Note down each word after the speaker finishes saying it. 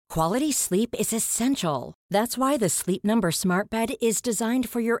Quality sleep is essential. That's why the Sleep Number Smart Bed is designed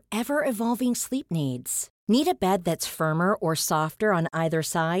for your ever-evolving sleep needs. Need a bed that's firmer or softer on either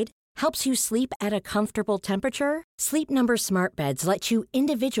side? Helps you sleep at a comfortable temperature? Sleep Number Smart Beds let you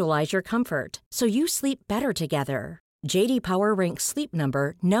individualize your comfort, so you sleep better together. J.D. Power ranks Sleep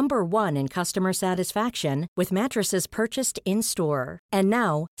Number number 1 in customer satisfaction with mattresses purchased in-store. And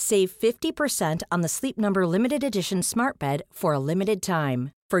now, save 50% on the Sleep Number Limited Edition Smart Bed for a limited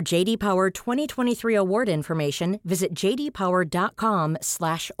time. For J.D. Power 2023 award information, visit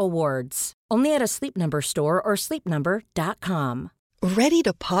jdpower.com/awards. Only at a Sleep Number store or sleepnumber.com. Ready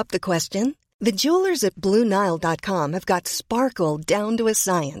to pop the question? The jewelers at BlueNile.com have got sparkle down to a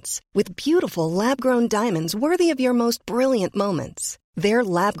science with beautiful lab-grown diamonds worthy of your most brilliant moments. Their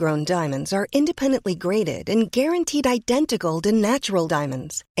lab-grown diamonds are independently graded and guaranteed identical to natural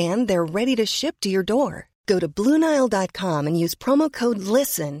diamonds, and they're ready to ship to your door. Go to BlueNile.com and use promo code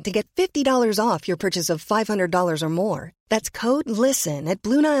LISTEN to get $50 off your purchase of $500 or more. That's code LISTEN at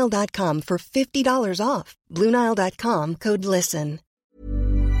BlueNile.com for $50 off. BlueNile.com, code LISTEN.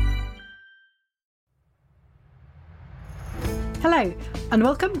 Hello, and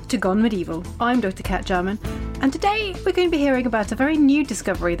welcome to Gone Medieval. I'm Dr. Kat Jarman, and today we're going to be hearing about a very new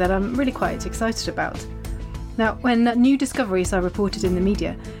discovery that I'm really quite excited about. Now, when new discoveries are reported in the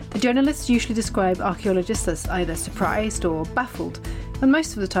media, the journalists usually describe archaeologists as either surprised or baffled, and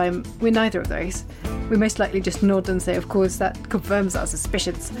most of the time we're neither of those. We most likely just nod and say, of course, that confirms our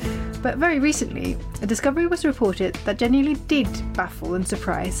suspicions. But very recently, a discovery was reported that genuinely did baffle and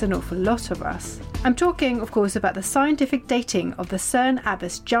surprise an awful lot of us. I'm talking, of course, about the scientific dating of the Cerne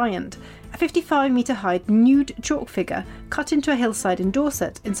Abbas giant, a 55-metre high nude chalk figure cut into a hillside in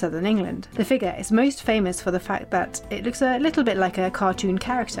Dorset in southern England. The figure is most famous for the fact that it looks a little bit like a cartoon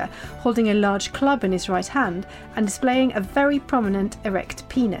character, holding a large club in his right hand and displaying a very prominent erect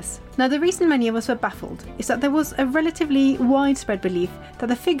penis. Now, the reason many of us were baffled is that there was a relatively widespread belief that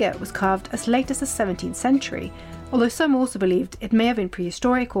the figure was carved as late as the 17th century, although some also believed it may have been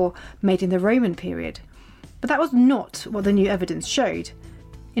prehistoric or made in the Roman period. But that was not what the new evidence showed.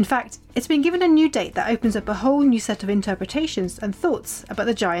 In fact, it's been given a new date that opens up a whole new set of interpretations and thoughts about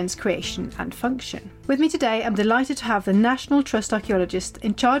the giant's creation and function. With me today, I'm delighted to have the National Trust archaeologist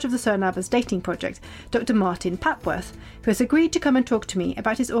in charge of the Cerne Abbas dating project, Dr. Martin Papworth, who has agreed to come and talk to me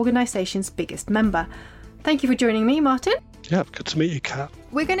about his organisation's biggest member. Thank you for joining me, Martin. Yeah, good to meet you, Kat.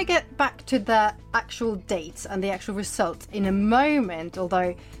 We're going to get back to the actual dates and the actual result in a moment,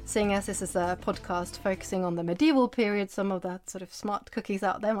 although seeing as this is a podcast focusing on the medieval period, some of the sort of smart cookies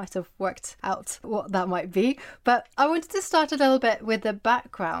out there might have worked out what that might be. But I wanted to start a little bit with the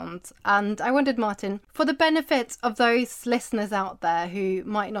background, and I wondered, Martin, for the benefit of those listeners out there who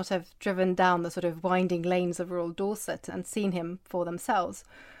might not have driven down the sort of winding lanes of rural Dorset and seen him for themselves,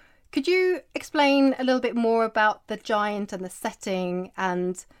 could you explain a little bit more about the giant and the setting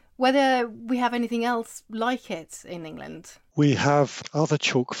and whether we have anything else like it in England? We have other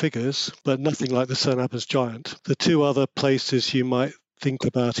chalk figures, but nothing like the Cerne Abbas giant. The two other places you might think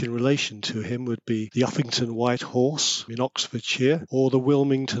about in relation to him would be the Uffington White Horse in Oxfordshire or the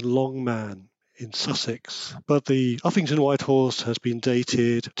Wilmington Long Man in Sussex. But the Uffington White Horse has been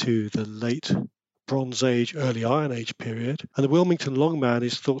dated to the late Bronze Age, early Iron Age period, and the Wilmington Long Man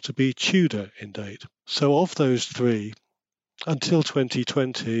is thought to be Tudor in date. So of those three, until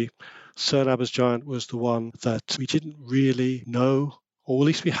 2020, Cerne Abbas giant was the one that we didn't really know, or at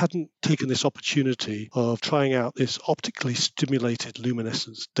least we hadn't taken this opportunity of trying out this optically stimulated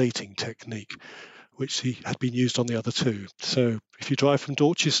luminescence dating technique, which had been used on the other two. So if you drive from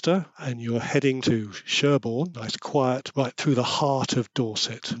Dorchester and you're heading to Sherborne, nice quiet, right through the heart of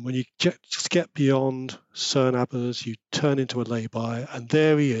Dorset, and when you just get beyond Cerne Abbas, you turn into a lay-by, and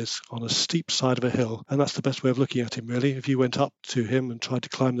there he is on a steep side of a hill, and that's the best way of looking at him, really. If you went up to him and tried to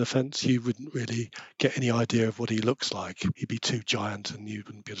climb the fence, you wouldn't really get any idea of what he looks like. He'd be too giant and you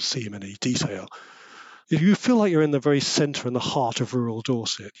wouldn't be able to see him in any detail. You feel like you're in the very centre and the heart of rural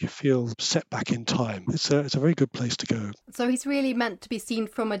Dorset. You feel set back in time. It's a very good place to go. So he's really meant to be seen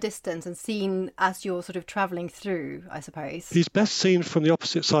from a distance and seen as you're sort of travelling through, I suppose. He's best seen from the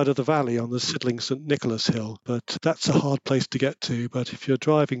opposite side of the valley on the Sidling St Nicholas Hill, but that's a hard place to get to. But if you're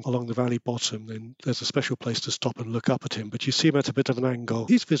driving along the valley bottom, then there's a special place to stop and look up at him. But you see him at a bit of an angle.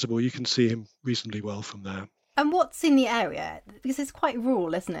 He's visible. You can see him reasonably well from there. And what's in the area? Because it's quite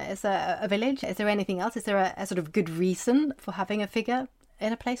rural, isn't it? Is there a village? Is there anything else? Is there a sort of good reason for having a figure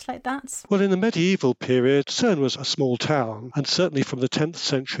in a place like that? Well, in the medieval period, Cerne was a small town, and certainly from the 10th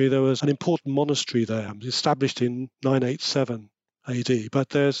century there was an important monastery there, established in 987 AD. But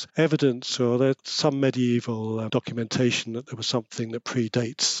there's evidence, or there's some medieval documentation that there was something that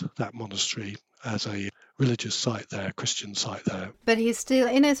predates that monastery as a religious site there, Christian site there. But he's still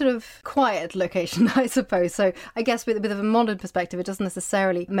in a sort of quiet location, I suppose. So I guess with a bit of a modern perspective, it doesn't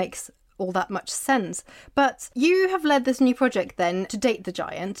necessarily make all that much sense. But you have led this new project then to date the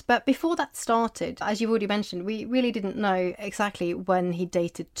giant. But before that started, as you've already mentioned, we really didn't know exactly when he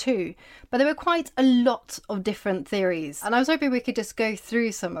dated to. But there were quite a lot of different theories. And I was hoping we could just go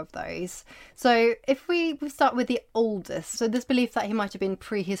through some of those. So if we start with the oldest, so this belief that he might have been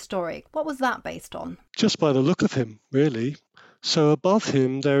prehistoric, what was that based on? Just by the look of him, really. So above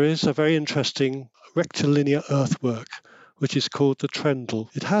him, there is a very interesting rectilinear earthwork, which is called the Trendle.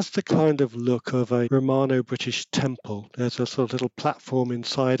 It has the kind of look of a Romano-British temple. There's a sort of little platform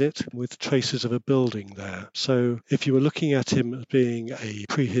inside it with traces of a building there. So if you were looking at him as being a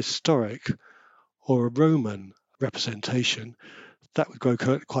prehistoric or a Roman representation, that would go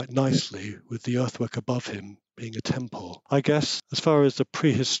quite nicely with the earthwork above him being a temple. I guess as far as the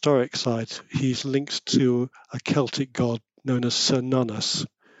prehistoric side, he's linked to a Celtic god known as Cernunnos.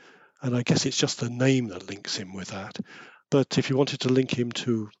 And I guess it's just the name that links him with that. But if you wanted to link him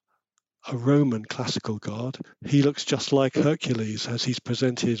to a Roman classical god, he looks just like Hercules as he's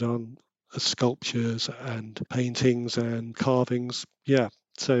presented on sculptures and paintings and carvings. Yeah.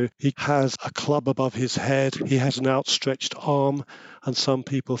 So he has a club above his head, he has an outstretched arm, and some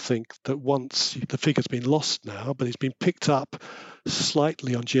people think that once the figure's been lost now, but it's been picked up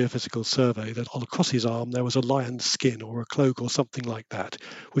slightly on geophysical survey, that across his arm there was a lion's skin or a cloak or something like that,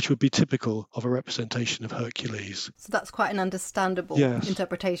 which would be typical of a representation of Hercules. So that's quite an understandable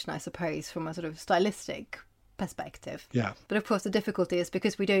interpretation, I suppose, from a sort of stylistic perspective. Yeah. But of course the difficulty is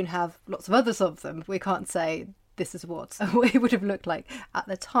because we don't have lots of others of them, we can't say this is what it would have looked like at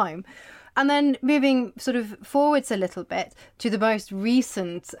the time. And then moving sort of forwards a little bit to the most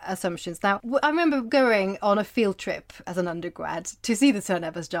recent assumptions. Now, I remember going on a field trip as an undergrad to see the Cern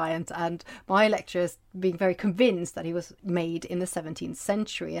Ebers giant, and my lecturers being very convinced that he was made in the 17th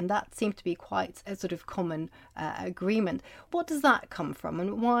century, and that seemed to be quite a sort of common agreement. What does that come from,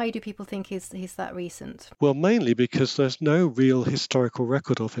 and why do people think he's that recent? Well, mainly because there's no real historical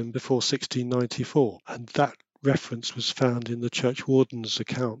record of him before 1694, and that reference was found in the church warden's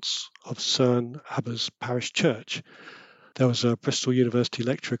accounts of Cern Ebers Parish Church. There was a Bristol University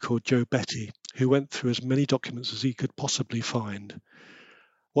lecturer called Joe Betty who went through as many documents as he could possibly find.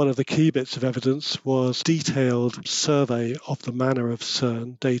 One of the key bits of evidence was a detailed survey of the manor of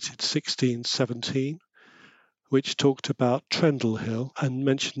Cern dated 1617, which talked about Trendle Hill and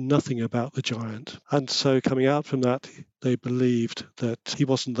mentioned nothing about the giant. And so coming out from that, they believed that he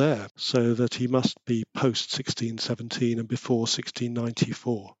wasn't there, so that he must be post 1617 and before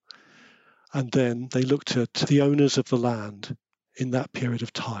 1694. And then they looked at the owners of the land in that period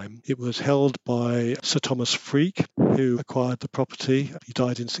of time. It was held by Sir Thomas Freke, who acquired the property. He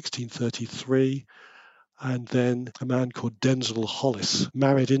died in 1633. And then a man called Denzil Hollis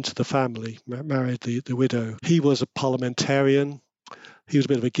married into the family, married the widow. He was a parliamentarian. He was a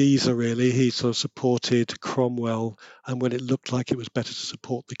bit of a geezer, really. He sort of supported Cromwell, and when it looked like it was better to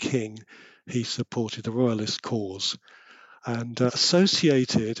support the king, he supported the royalist cause. And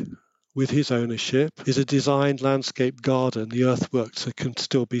associated with his ownership is a designed landscape garden, the earthworks that can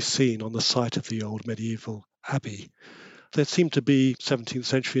still be seen on the site of the old medieval abbey. They seem to be 17th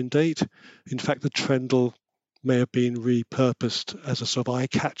century in date. In fact, the Trendle may have been repurposed as a sort of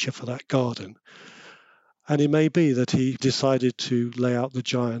eye-catcher for that garden. And it may be that he decided to lay out the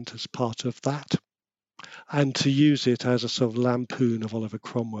giant as part of that and to use it as a sort of lampoon of Oliver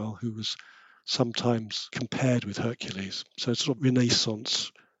Cromwell, who was sometimes compared with Hercules. So it's sort of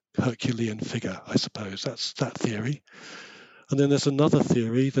Renaissance Herculean figure, I suppose. That's that theory. And then there's another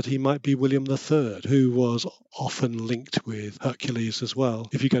theory that he might be William III, who was often linked with Hercules as well.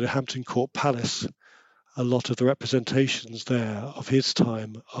 If you go to Hampton Court Palace, a lot of the representations there of his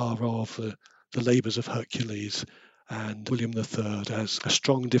time are of the labours of Hercules and William III as a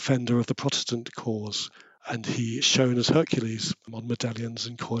strong defender of the Protestant cause. And he is shown as Hercules on medallions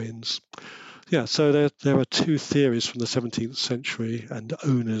and coins. Yeah, so there are two theories from the 17th century and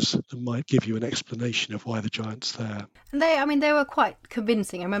owners that might give you an explanation of why the giant's there. And they were quite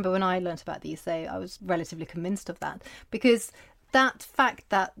convincing. I remember when I learnt about these, I was relatively convinced of that, because that fact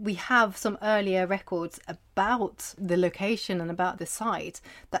that we have some earlier records about the location and about the site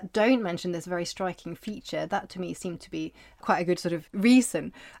that don't mention this very striking feature, that to me seemed to be quite a good sort of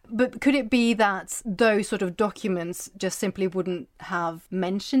reason. But could it be that those sort of documents just simply wouldn't have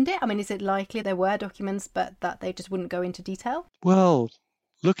mentioned it? I mean, is it likely there were documents but that they just wouldn't go into detail? Well,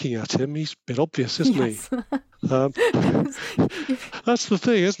 looking at him, he's a bit obvious, isn't Yes. he? That's the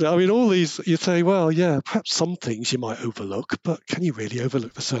thing, isn't it? I mean, all these, you say, well, yeah, perhaps some things you might overlook, but can you really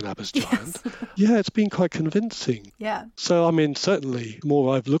overlook the Cern Abbas giant? Yes. Yeah, it's been quite convincing. Yeah. So, I mean, certainly, the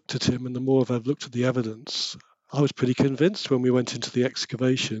more I've looked at him and the more I've looked at the evidence, I was pretty convinced when we went into the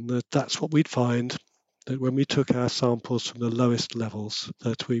excavation that that's what we'd find, that when we took our samples from the lowest levels,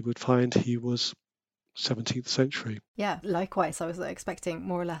 that we would find he was 17th century. Yeah, likewise. I was expecting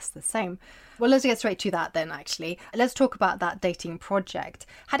more or less the same. Well, let's get straight to that then, actually. Let's talk about that dating project.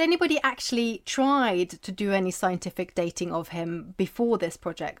 Had anybody actually tried to do any scientific dating of him before this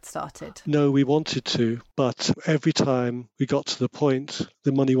project started? No, we wanted to, but every time we got to the point,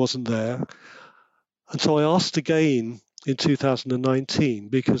 the money wasn't there. And so I asked again in 2019,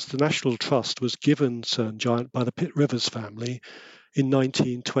 because the National Trust was given Cern Giant by the Pitt Rivers family in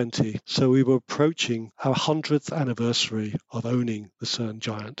 1920. So we were approaching our 100th anniversary of owning the Cern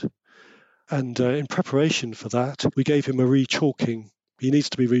Giant. And in preparation for that, we gave him a rechalking. He needs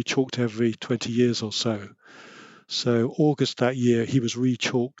to be rechalked every 20 years or so. So August that year, he was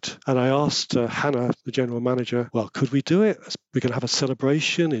rechalked. And I asked Hannah, the general manager, well, could we do it? We're going to have a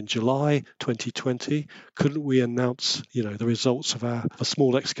celebration in July 2020. Couldn't we announce, the results of a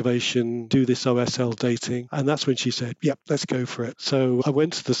small excavation, do this OSL dating? And that's when she said, yep, let's go for it. So I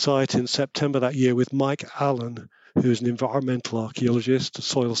went to the site in September that year with Mike Allen, who's an environmental archaeologist, a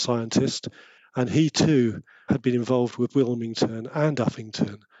soil scientist. And he too had been involved with Wilmington and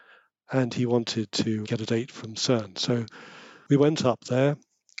Uffington. And he wanted to get a date from Cern. So we went up there,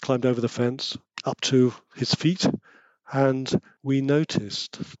 climbed over the fence, up to his feet, and we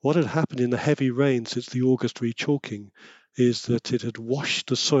noticed what had happened in the heavy rain since the August rechalking is that it had washed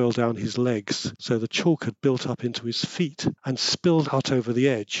the soil down his legs. So the chalk had built up into his feet and spilled out over the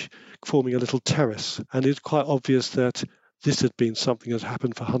edge, forming a little terrace. And it's quite obvious that this had been something that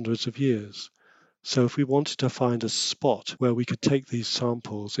happened for hundreds of years. So if we wanted to find a spot where we could take these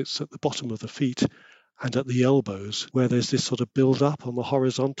samples, it's at the bottom of the feet and at the elbows, where there's this sort of build-up on the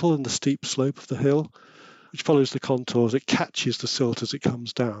horizontal and the steep slope of the hill, which follows the contours. It catches the silt as it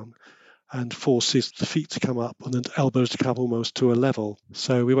comes down and forces the feet to come up and the elbows to come almost to a level.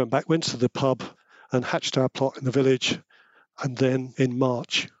 So we went to the pub and hatched our plot in the village. And then in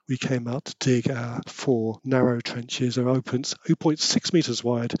March, we came out to dig our 4 narrow trenches, or 0.6 metres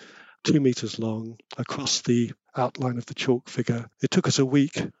wide, 2 metres long, across the outline of the chalk figure. It took us a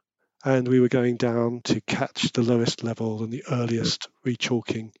week, and we were going down to catch the lowest level and the earliest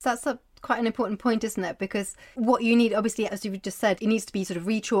rechalking. That's quite an important point, isn't it? Because what you need, obviously, as you've just said, it needs to be sort of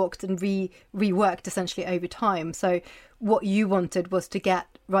rechalked and reworked essentially over time. So what you wanted was to get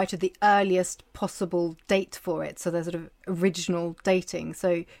right at the earliest possible date for it. So there's sort of original dating.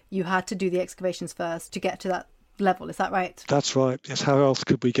 So you had to do the excavations first to get to that level. Is that right? That's right. Yes. How else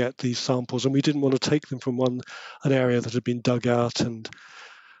could we get these samples? And we didn't want to take them from an area that had been dug out and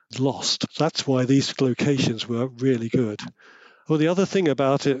lost. That's why these locations were really good. Well, the other thing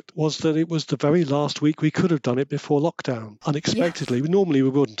about it was that it was the very last week we could have done it before lockdown, unexpectedly. Yes. Normally we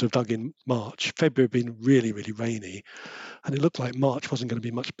wouldn't have dug in March. February had been really, really rainy. And it looked like March wasn't going to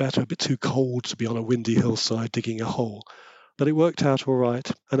be much better, a bit too cold to be on a windy hillside digging a hole. But it worked out all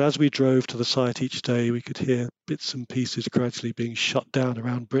right. And as we drove to the site each day, we could hear bits and pieces gradually being shut down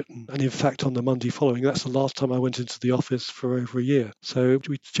around Britain. And in fact, on the Monday following, that's the last time I went into the office for over a year. So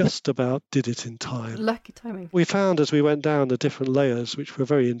we just about did it in time. Lucky timing. We found as we went down the different layers, which were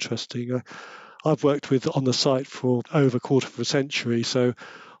very interesting. I've worked on the site for over a quarter of a century, so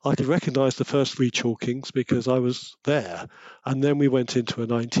I could recognise the first rechalkings because I was there. And then we went into a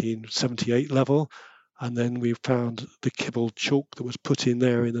 1978 level. And then we found the kibbled chalk that was put in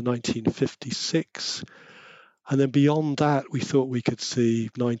there in the 1956. And then beyond that, we thought we could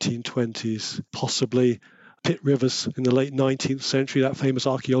see 1920s, possibly Pitt Rivers in the late 19th century, that famous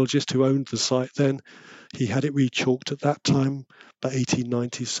archaeologist who owned the site then. He had it rechalked at that time, by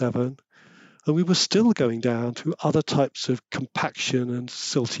 1897. And we were still going down to other types of compaction and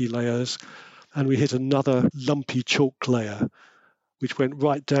silty layers. And we hit another lumpy chalk layer, which went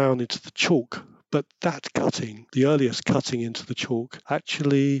right down into the chalk. But that cutting, the earliest cutting into the chalk,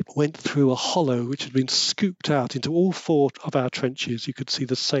 actually went through a hollow which had been scooped out into all 4 of our trenches. You could see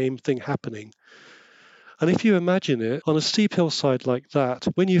the same thing happening. And if you imagine it, on a steep hillside like that,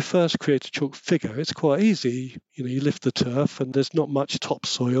 when you first create a chalk figure, it's quite easy. You lift the turf and there's not much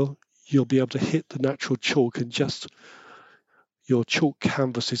topsoil. You'll be able to hit the natural chalk and just your chalk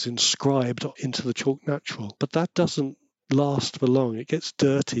canvas is inscribed into the chalk natural. But that doesn't last for long. It gets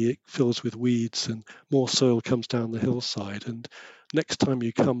dirty, it fills with weeds and more soil comes down the hillside. And next time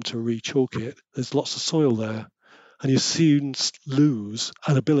you come to rechalk it, there's lots of soil there. And you soon lose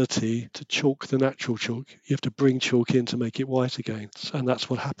an ability to chalk the natural chalk. You have to bring chalk in to make it white again. And that's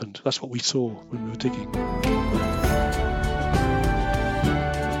what happened. That's what we saw when we were digging.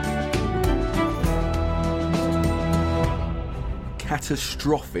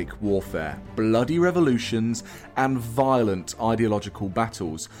 Catastrophic warfare, bloody revolutions, and violent ideological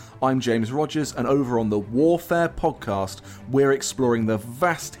battles. I'm James Rogers, and over on the Warfare podcast, we're exploring the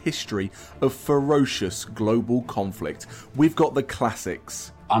vast history of ferocious global conflict. We've got the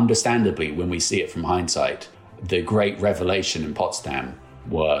classics. Understandably, when we see it from hindsight, the great revelation in Potsdam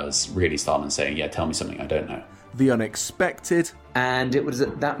was really Stalin saying, yeah, tell me something I don't know. The unexpected. And it was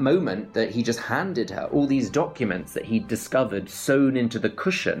at that moment that he just handed her all these documents that he'd discovered sewn into the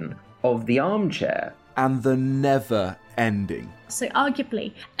cushion of the armchair. And the never ending. So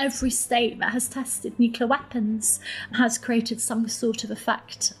arguably, every state that has tested nuclear weapons has created some sort of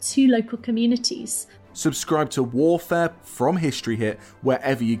effect to local communities. Subscribe to Warfare from History Hit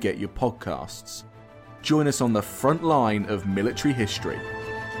wherever you get your podcasts. Join us on the front line of military history.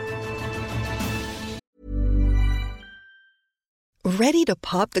 Ready to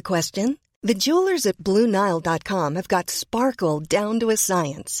pop the question? The jewelers at BlueNile.com have got sparkle down to a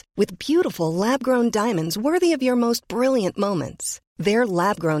science with beautiful lab-grown diamonds worthy of your most brilliant moments. Their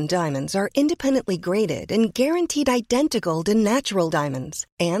lab-grown diamonds are independently graded and guaranteed identical to natural diamonds,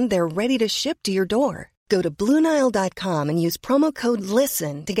 and they're ready to ship to your door. Go to BlueNile.com and use promo code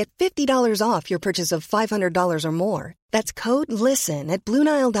LISTEN to get $50 off your purchase of $500 or more. That's code LISTEN at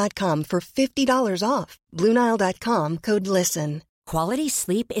BlueNile.com for $50 off. BlueNile.com, code LISTEN. Quality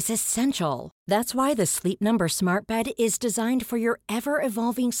sleep is essential. That's why the Sleep Number Smart Bed is designed for your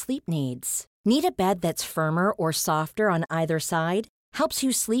ever-evolving sleep needs. Need a bed that's firmer or softer on either side? Helps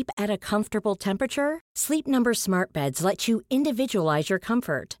you sleep at a comfortable temperature? Sleep Number Smart Beds let you individualize your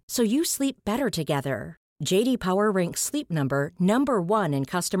comfort so you sleep better together. J.D. Power ranks Sleep Number number 1 in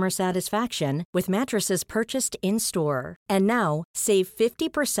customer satisfaction with mattresses purchased in-store. And now, save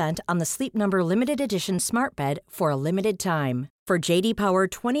 50% on the Sleep Number Limited Edition Smart Bed for a limited time. For J.D. Power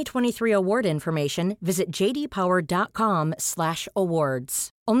 2023 award information, visit jdpower.com/awards.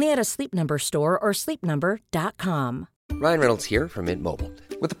 Only at a Sleep Number store or sleepnumber.com. Ryan Reynolds here from Mint Mobile.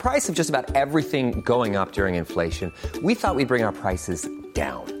 With the price of just about everything going up during inflation, we thought we'd bring our prices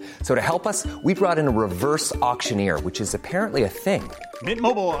down. So to help us, we brought in a reverse auctioneer, which is apparently a thing. Mint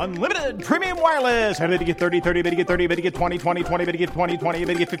Mobile Unlimited Premium Wireless. How to get 30, 30, bit to get 30, bit to get 20, 20, 20, bit to get 20, 20,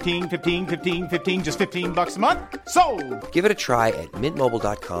 bit to get 15, 15, 15, 15, just $15 a month? Sold! Give it a try at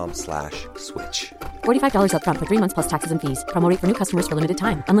mintmobile.com/switch. $45 up front for 3 months plus taxes and fees. Promo rate for new customers for limited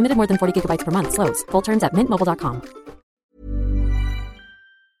time. Unlimited more than 40 gigabytes per month. Slows full terms at mintmobile.com.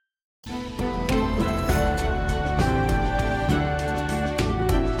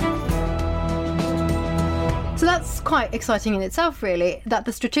 So that's quite exciting in itself, really, that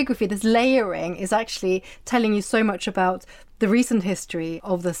the stratigraphy, this layering, is actually telling you so much about the recent history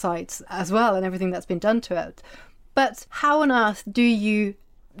of the site as well and everything that's been done to it. But how on earth do you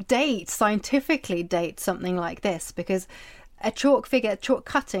scientifically date something like this? Because a chalk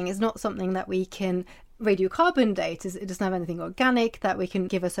cutting is not something that we can radiocarbon date. It doesn't have anything organic that we can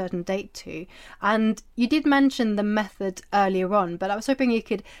give a certain date to. And you did mention the method earlier on, but I was hoping you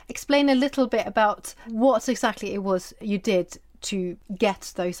could explain a little bit about what exactly it was you did to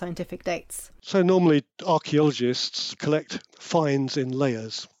get those scientific dates. So normally archaeologists collect finds in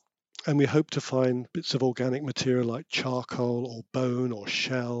layers, and we hope to find bits of organic material like charcoal or bone or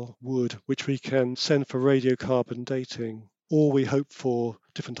shell, wood, which we can send for radiocarbon dating. Or we hope for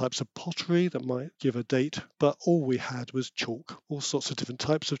different types of pottery that might give a date, but all we had was chalk, all sorts of different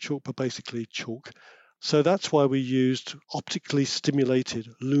types of chalk, but basically chalk. So that's why we used optically stimulated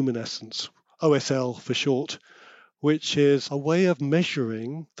luminescence, OSL for short, which is a way of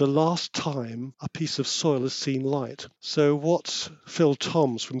measuring the last time a piece of soil has seen light. So what Phil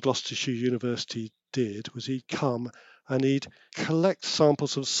Toms from Gloucestershire University did was he'd come and he'd collect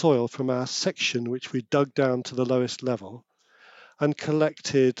samples of soil from our section, which we dug down to the lowest level, and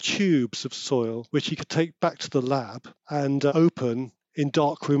collected tubes of soil, which he could take back to the lab and open in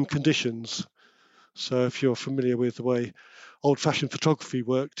darkroom conditions. So if you're familiar with the way old-fashioned photography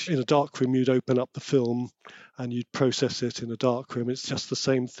worked, in a darkroom you'd open up the film and you'd process it in a darkroom. It's just the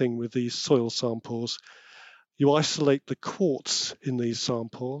same thing with these soil samples. You isolate the quartz in these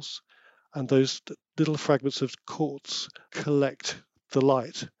samples, and those little fragments of quartz collect the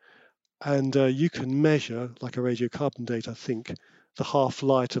light. And you can measure, like a radiocarbon date, I think, the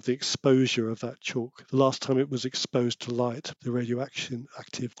half-light of the exposure of that chalk. The last time it was exposed to light, the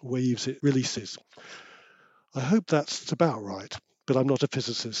radioactive waves it releases. I hope that's about right, but I'm not a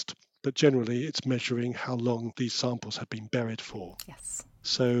physicist. but generally it's measuring how long these samples have been buried for. Yes.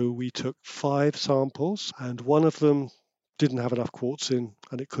 So we took 5 samples, and one of them didn't have enough quartz in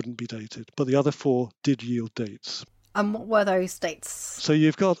and it couldn't be dated, but the other 4 did yield dates. And what were those dates? So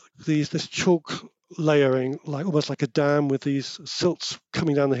you've got this chalk layering, almost like a dam, with these silts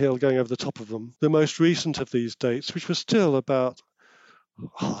coming down the hill going over the top of them. The most recent of these dates, which was still about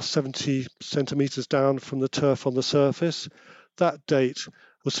 70 centimetres down from the turf on the surface, that date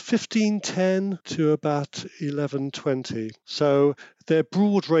was 1510 to about 1120. So they're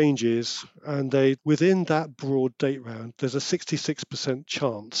broad ranges, and within that broad date round, there's a 66%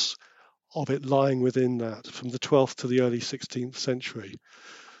 chance of it lying within that from the 12th to the early 16th century.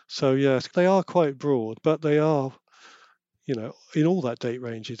 So yes, they are quite broad, but they are, in all that date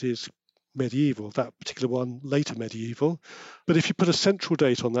range, it is medieval, that particular one later medieval. But if you put a central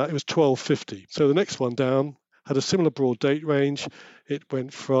date on that, it was 1250. So the next one down had a similar broad date range. It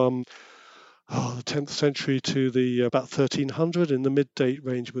went from the 10th century to the about 1300, and the mid-date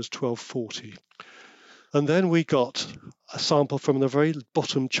range was 1240. And then we got a sample from the very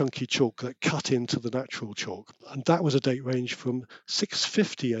bottom chunky chalk that cut into the natural chalk. And that was a date range from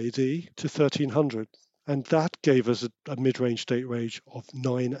 650 AD to 1300. And that gave us a mid-range date range of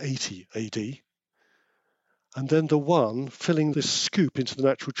 980 AD. And then the one filling this scoop into the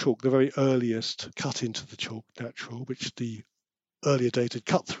natural chalk, the very earliest cut into the chalk natural, which the earlier dated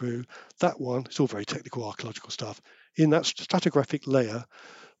cut through, that one, it's all very technical archaeological stuff, in that stratigraphic layer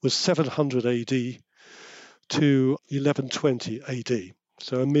was 700 AD to 1120 AD.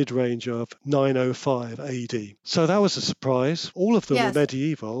 So a mid-range of 905 AD. So that was a surprise. All of them were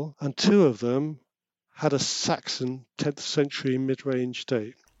medieval, and 2 of them had a Saxon 10th century mid-range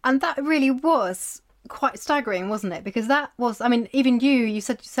date. And that really was quite staggering, wasn't it? Because that was, even you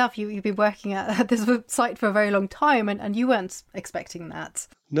said yourself you've been working at this site for a very long time, and you weren't expecting that.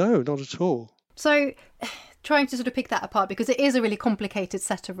 No, not at all. So trying to sort of pick that apart, because it is a really complicated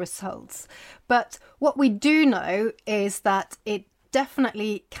set of results. But what we do know is that it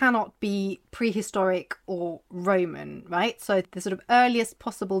definitely cannot be prehistoric or Roman, right? So the sort of earliest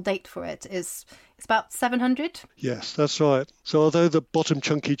possible date for it is it's about 700? Yes, that's right. So although the bottom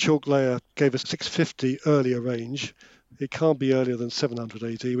chunky chalk layer gave us 650 earlier range, it can't be earlier than 700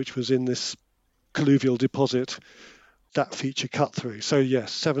 AD, which was in this colluvial deposit that feature cut through. So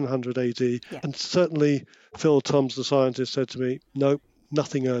yes, 700 AD. Yeah. And certainly Phil Toms, the scientist, said to me, no,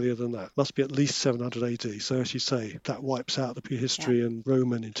 nothing earlier than that. Must be at least 700 AD. So as you say, that wipes out the prehistory and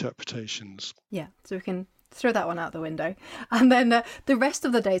Roman interpretations. Yeah, so we can throw that one out the window. And then the rest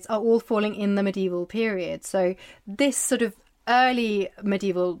of the dates are all falling in the medieval period. So this sort of early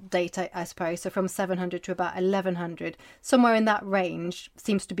medieval date, I suppose, so from 700 to about 1100, somewhere in that range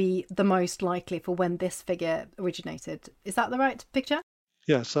seems to be the most likely for when this figure originated. Is that the right picture?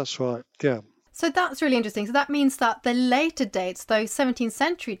 Yes, that's right. Yeah. So that's really interesting. So that means that the later dates, those 17th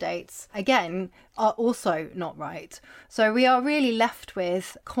century dates, again, are also not right. So we are really left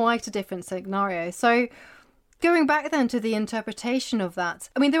with quite a different scenario. So going back then to the interpretation of that,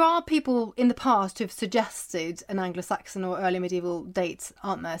 there are people in the past who've suggested an Anglo-Saxon or early medieval date,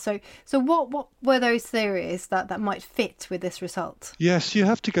 aren't there? So what were those theories that might fit with this result? Yes, you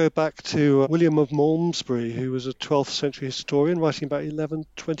have to go back to William of Malmesbury, who was a 12th century historian writing about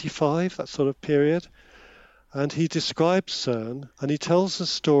 1125, that sort of period. And he describes CERN, and he tells the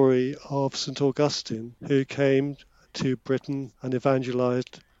story of St. Augustine, who came to Britain and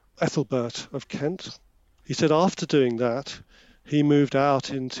evangelized Ethelbert of Kent. He said after doing that, he moved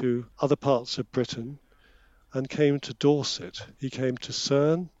out into other parts of Britain and came to Dorset. He came to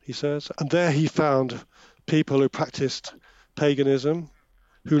CERN, he says, and there he found people who practiced paganism,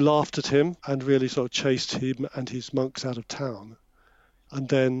 who laughed at him and really sort of chased him and his monks out of town. And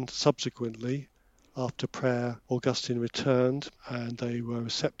then subsequently, after prayer, Augustine returned and they were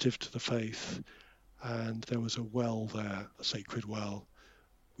receptive to the faith, and there was a well there, a sacred well,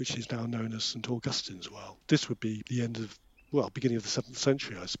 which is now known as St. Augustine's Well. This would be the beginning of the 7th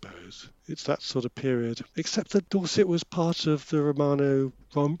century, I suppose. It's that sort of period, except that Dorset was part of the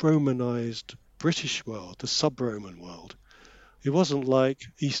Romanized British world, the sub-Roman world. It wasn't like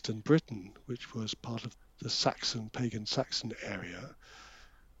Eastern Britain, which was part of the pagan Saxon area.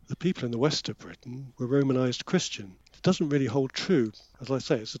 The people in the west of Britain were Romanized Christian. It doesn't really hold true. As I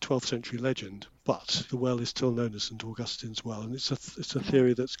say, it's a 12th century legend, but the well is still known as St. Augustine's Well, and it's a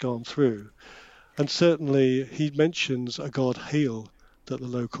theory that's gone through. And certainly he mentions a god Hael that the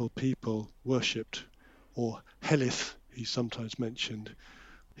local people worshipped, or Helith, he's sometimes mentioned.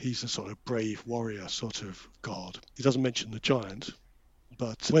 He's a sort of brave warrior sort of god. He doesn't mention the giant,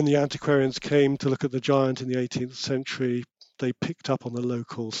 but when the antiquarians came to look at the giant in the 18th century, they picked up on the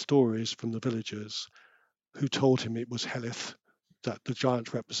local stories from the villagers who told him it was Helith that the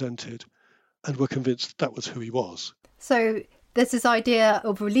giant represented, and were convinced that was who he was. So there's this idea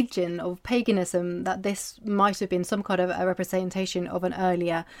of religion, of paganism, that this might have been some kind of a representation of an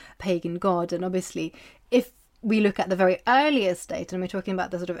earlier pagan god. And obviously, if we look at the very earliest date, and we're talking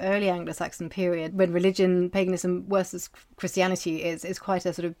about the sort of early Anglo-Saxon period, when religion, paganism versus Christianity is quite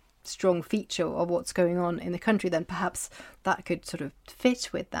a sort of strong feature of what's going on in the country, then perhaps that could sort of fit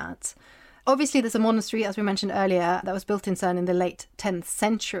with that. Obviously, there's a monastery, as we mentioned earlier, that was built in Cerne in the late 10th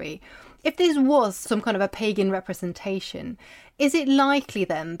century. If this was some kind of a pagan representation, is it likely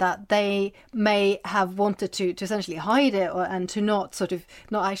then that they may have wanted to essentially hide it and to not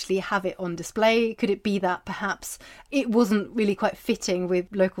actually have it on display? Could it be that perhaps it wasn't really quite fitting with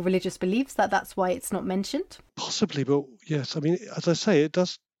local religious beliefs, that's why it's not mentioned? Possibly, but yes, I mean, as I say, it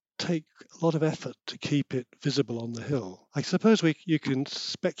does take a lot of effort to keep it visible on the hill. I suppose you can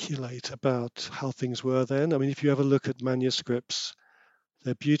speculate about how things were then. I mean, if you ever look at manuscripts,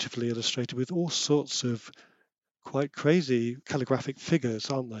 they're beautifully illustrated with all sorts of quite crazy calligraphic figures,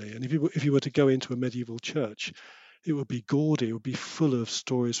 aren't they? And if you were to go into a medieval church, it would be gaudy. It would be full of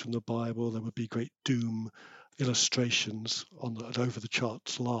stories from the Bible. There would be great doom illustrations over the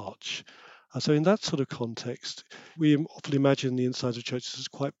charts large. So in that sort of context, we often imagine the insides of churches as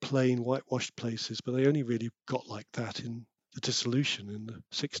quite plain, whitewashed places, but they only really got like that in the dissolution in the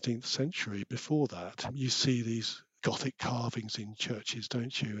 16th century. Before that, you see these Gothic carvings in churches,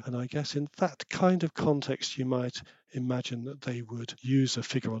 don't you? And I guess in that kind of context, you might imagine that they would use a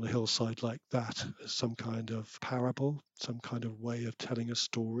figure on a hillside like that as some kind of parable, some kind of way of telling a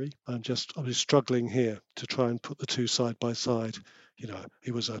story. I was struggling here to try and put the two side by side. You know,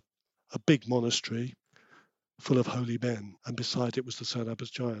 it was a big monastery full of holy men, and beside it was the Cerne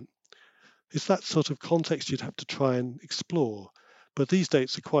Abbas giant. It's that sort of context you'd have to try and explore. But these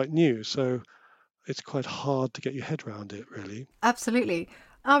dates are quite new, so it's quite hard to get your head around it, really. Absolutely.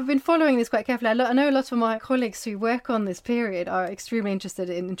 I've been following this quite carefully. I know a lot of my colleagues who work on this period are extremely interested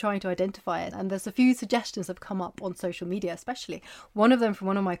in trying to identify it. And there's a few suggestions that have come up on social media, especially. One of them from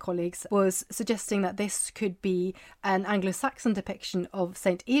one of my colleagues was suggesting that this could be an Anglo-Saxon depiction of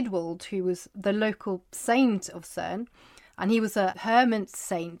St. Eadwald, who was the local saint of Cerne. And he was a hermit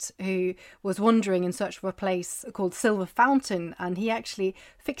saint who was wandering in search of a place called Silver Fountain. And he actually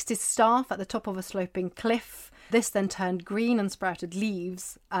fixed his staff at the top of a sloping cliff. This then turned green and sprouted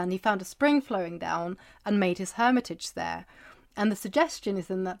leaves. And he found a spring flowing down and made his hermitage there. And the suggestion is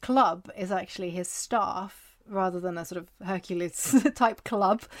then that club is actually his staff, rather than a sort of Hercules type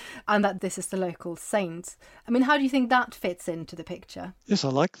club, and that this is the local saint. I mean, how do you think that fits into the picture? Yes, I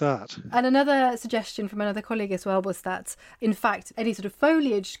like that. And another suggestion from another colleague as well was that, in fact, any sort of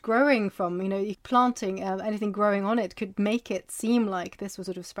foliage growing from, planting, anything growing on it could make it seem like this was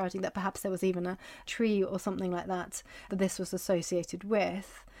sort of sprouting, that perhaps there was even a tree or something like that this was associated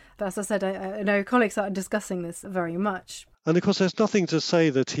with. But as I said, I know colleagues are discussing this very much. And of course, there's nothing to say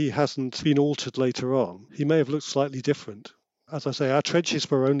that he hasn't been altered later on. He may have looked slightly different. As I say, our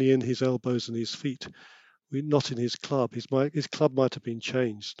trenches were only in his elbows and his feet, not in his club. His club might have been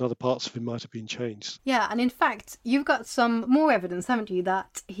changed, and other parts of him might have been changed. Yeah, and in fact, you've got some more evidence, haven't you,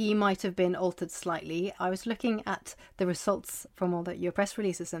 that he might have been altered slightly. I was looking at the results from all your press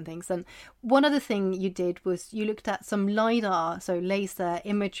releases and things, and one other thing you did was you looked at some LiDAR, so laser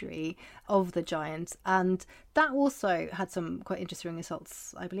imagery of the giant, and that also had some quite interesting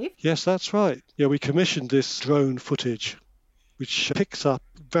results, I believe. Yes, that's right. Yeah, we commissioned this drone footage, which picks up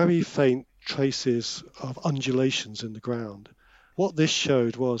very faint traces of undulations in the ground. What this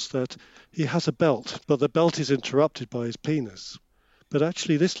showed was that he has a belt, but the belt is interrupted by his penis. But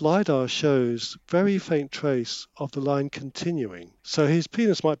actually this LiDAR shows very faint trace of the line continuing. So his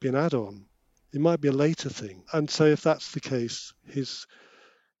penis might be an add-on. It might be a later thing. And so if that's the case, his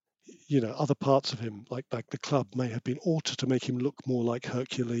other parts of him, like the club, may have been altered to make him look more like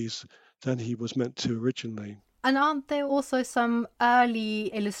Hercules than he was meant to originally. And aren't there also some early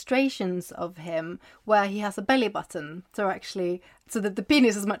illustrations of him where he has a belly button? So that the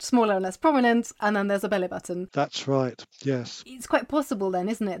penis is much smaller and less prominent, and then there's a belly button. That's right, yes. It's quite possible then,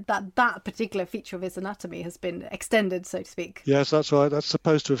 isn't it, that particular feature of his anatomy has been extended, so to speak? Yes, that's right. That's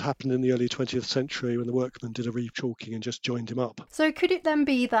supposed to have happened in the early 20th century when the workmen did a rechalking and just joined him up. So could it then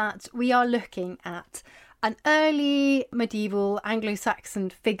be that we are looking at an early medieval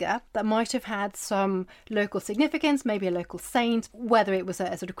Anglo-Saxon figure that might have had some local significance, maybe a local saint, whether it was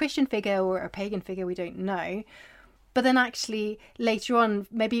a sort of Christian figure or a pagan figure, we don't know. But then actually later on,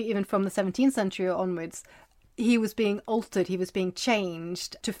 maybe even from the 17th century onwards, he was being altered, he was being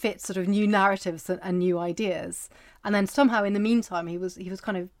changed to fit sort of new narratives and new ideas. And then somehow in the meantime, he was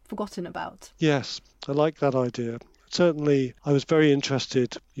kind of forgotten about. Yes, I like that idea. Certainly, I was very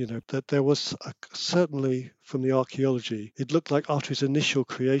interested, that there was certainly from the archaeology, it looked like after his initial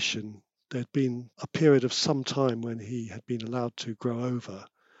creation, there'd been a period of some time when he had been allowed to grow over,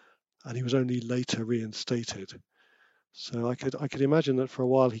 and he was only later reinstated. So I could imagine that for a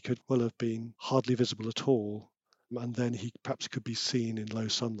while he could well have been hardly visible at all, and then he perhaps could be seen in low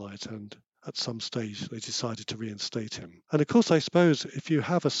sunlight, and at some stage they decided to reinstate him. And of course, I suppose if you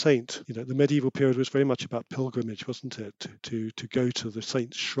have a saint, the medieval period was very much about pilgrimage, wasn't it? To go to the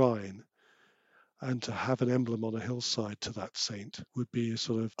saint's shrine and to have an emblem on a hillside to that saint would be a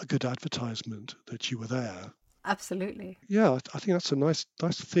sort of a good advertisement that you were there. Absolutely. Yeah, I think that's a nice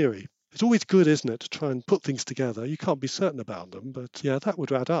theory. It's always good, isn't it, to try and put things together. You can't be certain about them, but yeah, that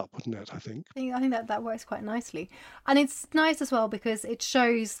would add up, wouldn't it, I think? I think that works quite nicely. And it's nice as well because it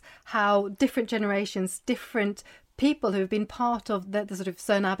shows how different generations, different people who have been part of the sort of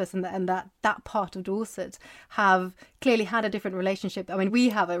Cerne Abbas and that part of Dorset have clearly had a different relationship. I mean, we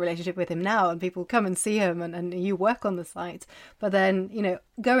have a relationship with him now, and people come and see him, and you work on the site. But then,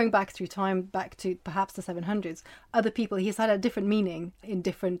 going back through time, back to perhaps the 700s, other people, he's had a different meaning in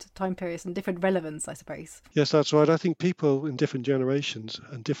different time periods and different relevance, I suppose. Yes, that's right. I think people in different generations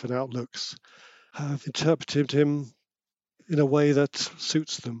and different outlooks have interpreted him in a way that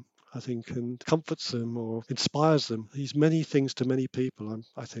suits them, I think, and comforts them or inspires them. He's many things to many people,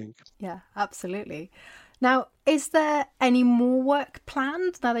 I think. Yeah, absolutely. Now, is there any more work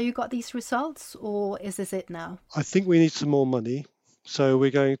planned now that you've got these results, or is this it now? I think we need some more money. So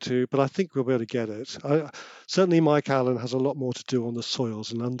we're going to, but I think we'll be able to get it. Certainly Mike Allen has a lot more to do on the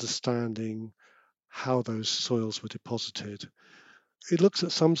soils and understanding how those soils were deposited. It looks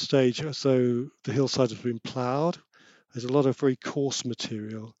at some stage as though the hillside has been ploughed. There's a lot of very coarse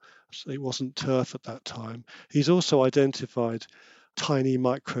material. So it wasn't turf at that time. He's also identified tiny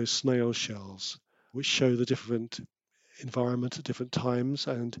micro snail shells, which show the different environment at different times.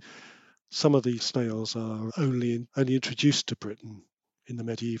 And some of these snails are only introduced to Britain in the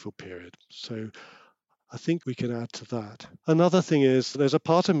medieval period. So I think we can add to that. Another thing is there's a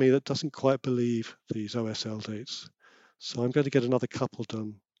part of me that doesn't quite believe these OSL dates. So I'm going to get another couple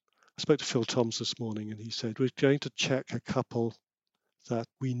done. I spoke to Phil Toms this morning, and he said we're going to check a couple that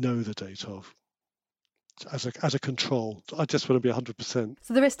we know the date of as a control. I just want to be 100%.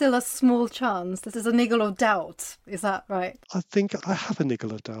 So there is still a small chance. This is a niggle of doubt. Is that right? I think I have a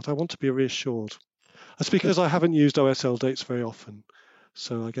niggle of doubt. I want to be reassured. That's because I haven't used OSL dates very often.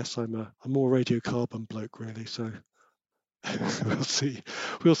 So I guess I'm a more radiocarbon bloke, really. So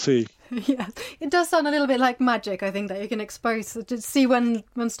We'll see. Yeah, it does sound a little bit like magic. I think that you can expose to see when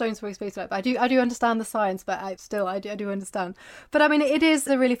stones were exposed to it. But I do understand the science, but I do understand. But I mean, it is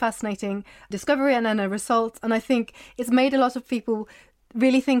a really fascinating discovery and then a result, and I think it's made a lot of people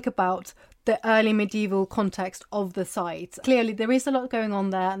really think about the early medieval context of the site. Clearly, there is a lot going on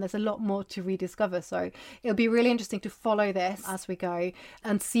there, and there's a lot more to rediscover. So it'll be really interesting to follow this as we go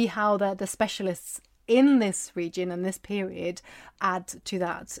and see how the specialists in this region and this period add to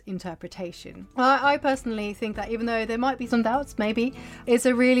that interpretation. I personally think that even though there might be some doubts, maybe, it's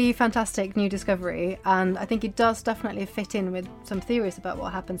a really fantastic new discovery, and I think it does definitely fit in with some theories about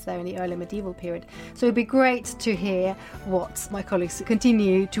what happens there in the early medieval period. So it'd be great to hear what my colleagues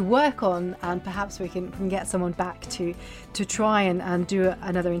continue to work on, and perhaps we can get someone back to try and do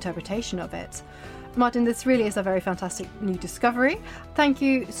another interpretation of it. Martin, this really is a very fantastic new discovery. Thank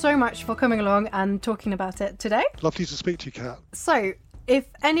you so much for coming along and talking about it today. Lovely to speak to you, Kat. So, if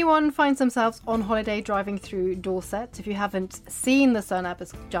anyone finds themselves on holiday driving through Dorset, if you haven't seen the Cerne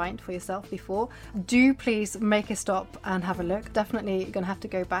Abbas giant for yourself before, do please make a stop and have a look. Definitely going to have to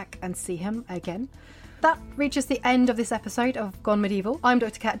go back and see him again. That reaches the end of this episode of Gone Medieval. I'm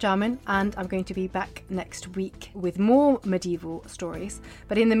Dr. Kat Jarman, and I'm going to be back next week with more medieval stories.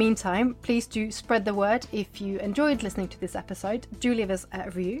 But in the meantime, please do spread the word. If you enjoyed listening to this episode, do leave us a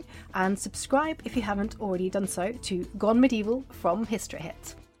review and subscribe if you haven't already done so to Gone Medieval from History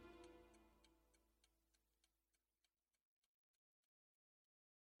Hit.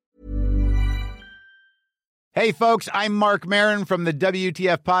 Hey folks, I'm Mark Maron from the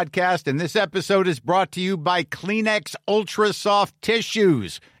WTF Podcast, and this episode is brought to you by Kleenex Ultra Soft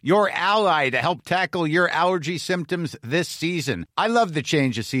Tissues, your ally to help tackle your allergy symptoms this season. I love the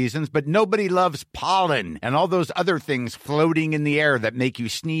change of seasons, but nobody loves pollen and all those other things floating in the air that make you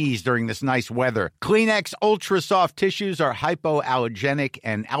sneeze during this nice weather. Kleenex Ultra Soft Tissues are hypoallergenic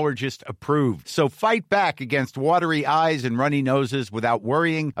and allergist approved. So fight back against watery eyes and runny noses without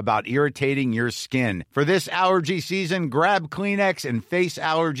worrying about irritating your skin. For this allergy season, grab Kleenex and face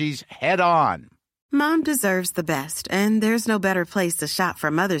allergies head on. Mom deserves the best, and there's no better place to shop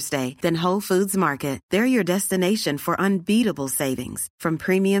for Mother's Day than Whole Foods Market. They're your destination for unbeatable savings, from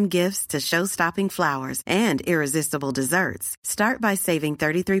premium gifts to show-stopping flowers and irresistible desserts. Start by saving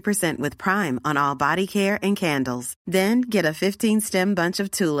 33% with Prime on all body care and candles. Then get a 15-stem bunch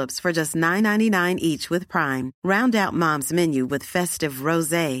of tulips for just $9.99 each with Prime. Round out Mom's menu with festive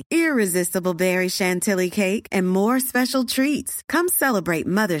rosé, irresistible berry chantilly cake, and more special treats. Come celebrate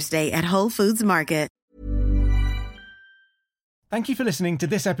Mother's Day at Whole Foods Market. Thank you for listening to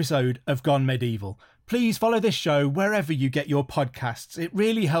this episode of Gone Medieval. Please follow this show wherever you get your podcasts. It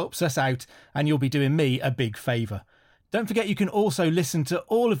really helps us out and you'll be doing me a big favour. Don't forget you can also listen to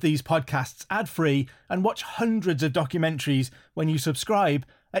all of these podcasts ad-free and watch hundreds of documentaries when you subscribe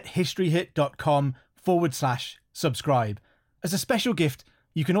at historyhit.com/subscribe. As a special gift,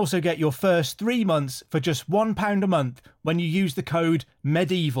 you can also get your first 3 months for just £1 a month when you use the code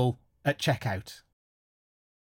MEDIEVAL at checkout.